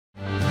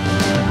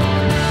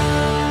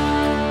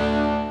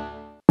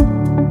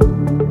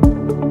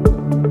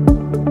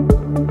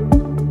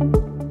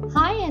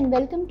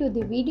welcome to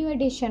the video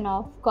edition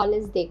of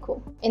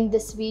CollegeDekho. In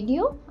this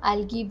video,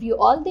 I'll give you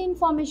all the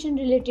information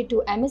related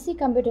to MSc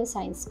Computer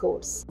Science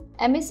course.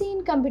 MSc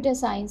in Computer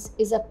Science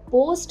is a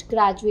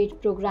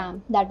postgraduate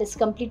program that is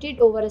completed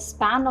over a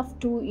span of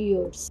 2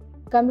 years.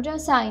 Computer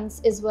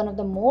Science is one of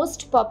the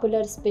most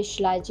popular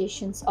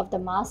specializations of the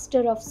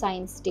Master of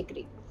Science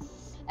degree.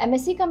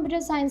 MSc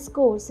Computer Science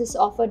course is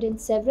offered in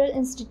several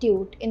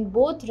institutes in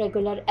both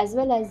regular as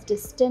well as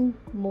distant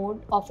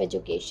mode of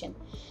education.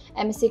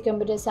 MSc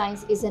Computer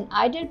Science is an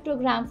ideal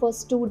program for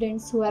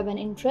students who have an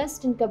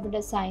interest in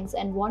computer science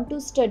and want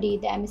to study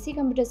the MSc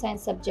Computer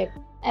Science subject.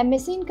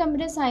 MSc in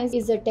Computer Science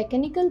is a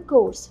technical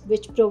course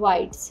which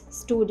provides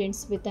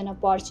students with an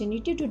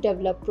opportunity to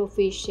develop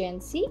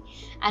proficiency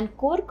and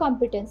core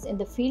competence in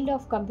the field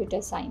of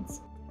computer science.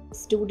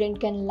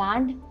 Student can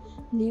land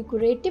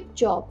lucrative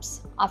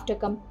jobs after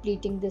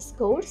completing this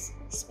course,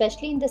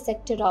 especially in the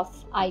sector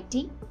of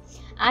IT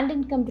and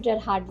in computer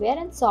hardware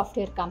and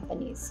software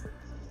companies.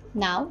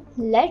 Now,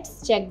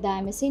 let's check the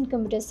MSc in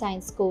Computer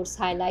Science course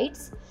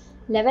highlights.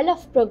 Level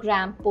of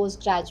program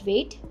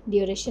postgraduate,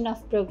 duration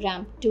of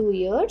program 2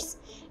 years,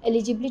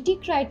 eligibility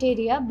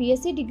criteria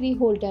BSc degree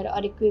holder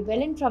or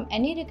equivalent from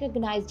any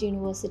recognized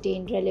university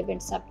in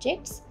relevant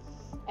subjects,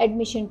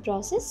 admission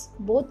process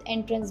both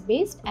entrance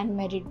based and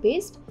merit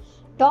based,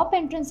 top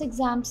entrance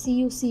exam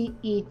CUC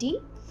ET,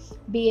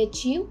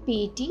 BHU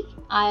PET,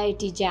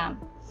 IIT JAM,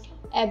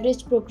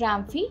 average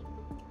program fee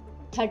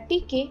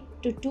 30k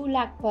to 2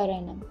 lakh per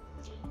annum,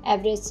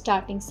 average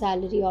starting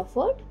salary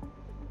offered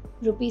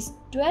rupees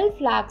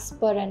 12 lakhs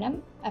per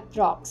annum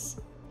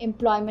approx.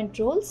 Employment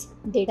roles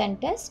data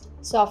scientist,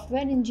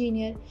 software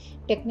engineer,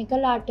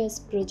 technical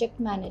artist, project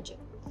manager.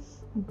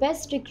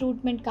 Best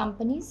recruitment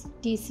companies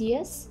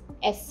TCS,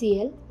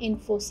 SCL,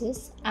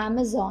 Infosys,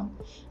 Amazon,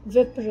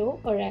 Wipro,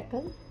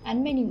 Oracle,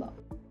 and many more.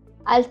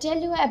 I'll tell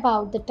you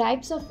about the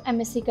types of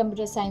MSc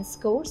Computer Science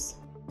course.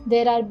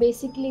 There are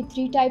basically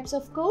 3 types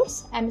of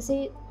course: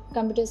 MSc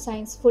Computer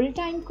Science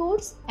full-time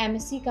course,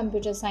 MSc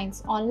Computer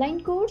Science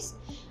online course,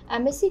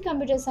 MSc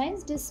Computer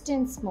Science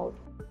distance mode.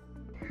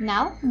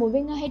 Now,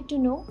 moving ahead to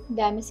know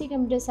the MSc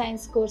Computer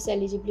Science course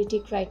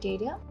eligibility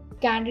criteria.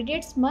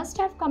 Candidates must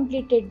have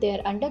completed their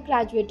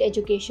undergraduate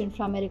education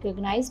from a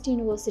recognized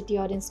university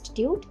or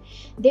institute.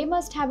 They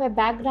must have a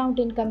background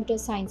in computer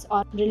science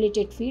or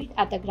related field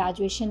at the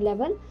graduation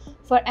level.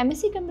 For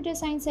MSc Computer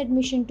Science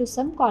admission to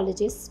some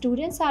colleges,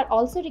 students are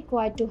also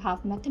required to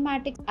have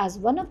mathematics as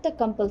one of the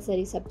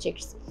compulsory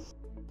subjects.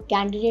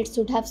 Candidates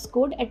should have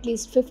scored at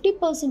least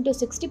 50% to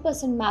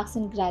 60% marks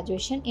in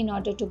graduation in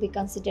order to be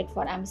considered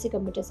for MSc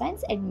Computer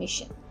Science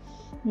admission.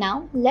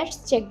 Now,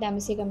 let's check the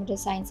MSc Computer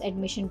Science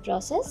admission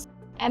process.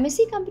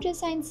 MSc Computer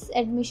Science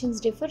admissions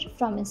differ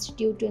from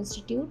institute to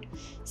institute.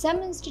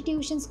 Some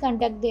institutions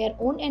conduct their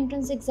own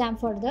entrance exam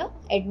for the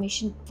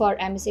admission for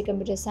MSc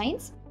Computer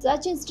Science.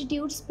 Such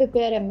institutes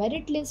prepare a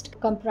merit list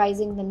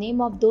comprising the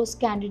name of those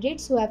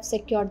candidates who have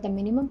secured the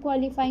minimum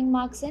qualifying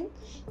marks in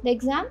the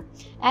exam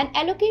and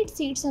allocate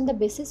seats on the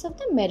basis of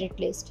the merit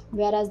list,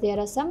 whereas there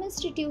are some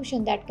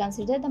institutions that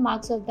consider the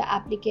marks of the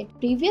applicant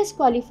previous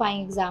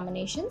qualifying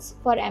examinations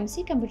for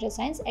MSc Computer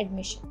Science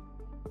admission.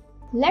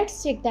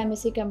 Let's check the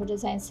MSc Computer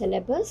Science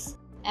syllabus.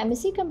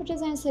 MSc Computer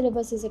Science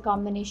syllabus is a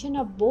combination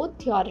of both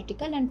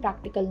theoretical and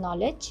practical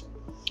knowledge.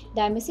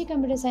 The MSc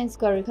Computer Science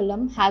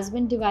curriculum has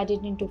been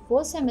divided into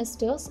 4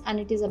 semesters and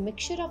it is a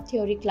mixture of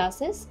theory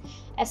classes,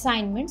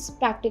 assignments,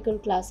 practical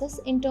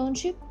classes,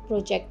 internship,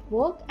 project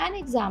work and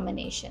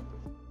examination.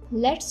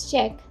 Let's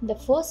check the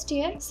first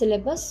year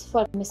syllabus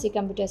for MSc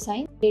Computer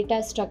Science.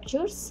 Data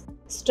structures,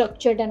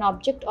 structured and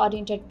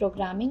object-oriented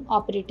programming,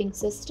 operating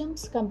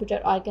systems,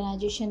 computer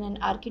organization and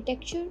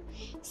architecture,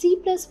 C++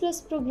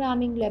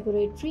 programming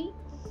laboratory,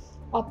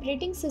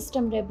 operating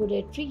system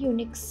laboratory,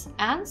 Unix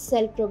and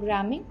cell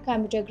programming,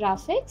 computer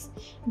graphics,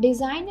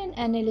 design and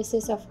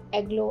analysis of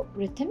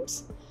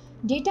algorithms,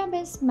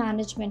 database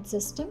management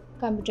system,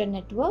 computer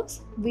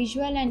networks,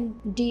 visual and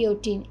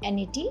DOT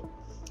NET,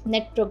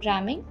 net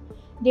programming,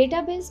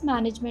 database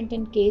management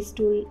and case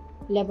tool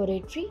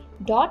laboratory,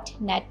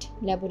 .NET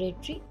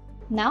laboratory.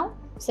 Now,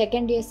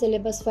 second year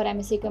syllabus for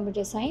MSc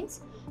Computer Science: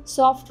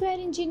 software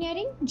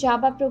engineering,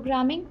 Java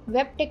programming,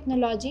 web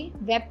technology,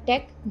 web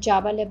tech,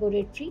 Java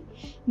laboratory,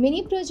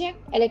 mini project,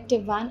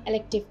 elective 1,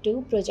 elective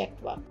 2,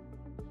 project work.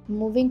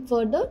 Moving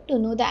further to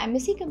know the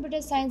MSc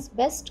Computer Science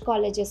best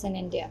colleges in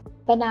India: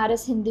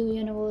 Banaras Hindu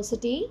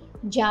University,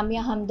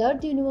 Jamia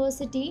Hamdard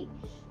University,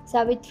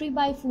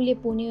 Savitribai Phule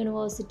Pune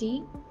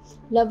University,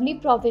 Lovely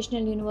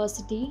Professional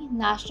University,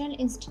 National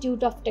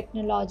Institute of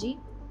Technology,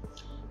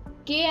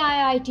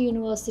 KIIT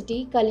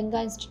University,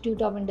 Kalinga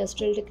Institute of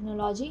Industrial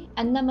Technology,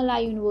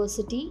 Annamalai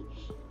University,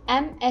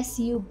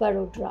 MSU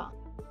Barodara.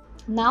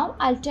 Now,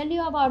 I'll tell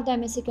you about the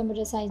MSc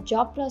Computer Science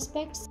job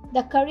prospects.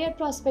 The career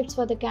prospects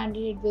for the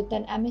candidate with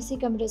an MSc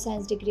Computer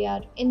Science degree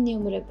are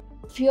innumerable.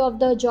 Few of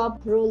the job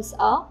roles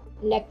are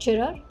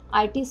lecturer,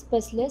 IT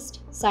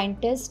specialist,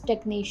 scientist,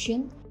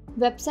 technician,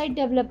 website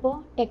developer,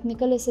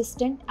 technical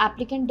assistant,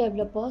 applicant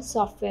developer,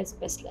 software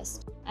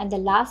specialist. And the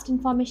last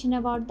information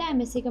about the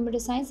MSc Computer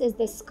Science is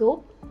the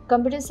scope.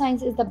 Computer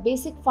Science is the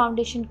basic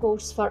foundation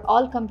course for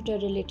all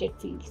computer-related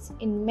fields.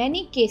 In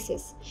many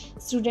cases,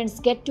 students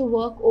get to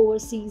work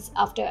overseas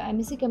after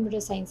MSc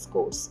Computer Science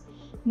course.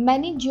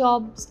 Many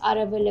jobs are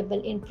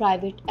available in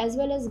private as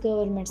well as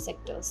government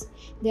sectors.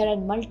 There are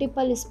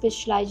multiple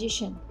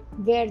specializations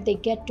where they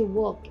get to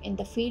work in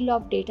the field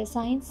of data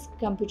science,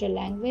 computer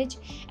language,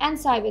 and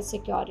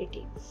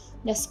cybersecurity.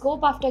 The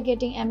scope after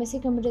getting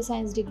MSc Computer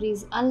Science degree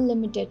is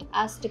unlimited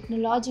as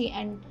technology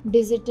and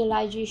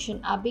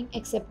digitalization are being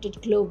accepted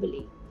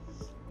globally.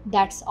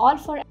 That's all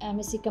for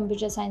MSc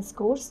Computer Science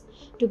course.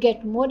 To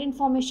get more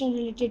information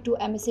related to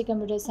MSc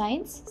Computer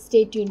Science,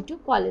 stay tuned to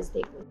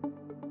CollegeDekho.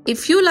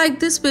 If you like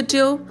this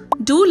video,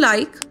 do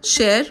like,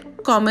 share,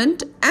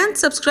 comment and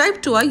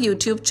subscribe to our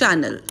YouTube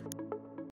channel.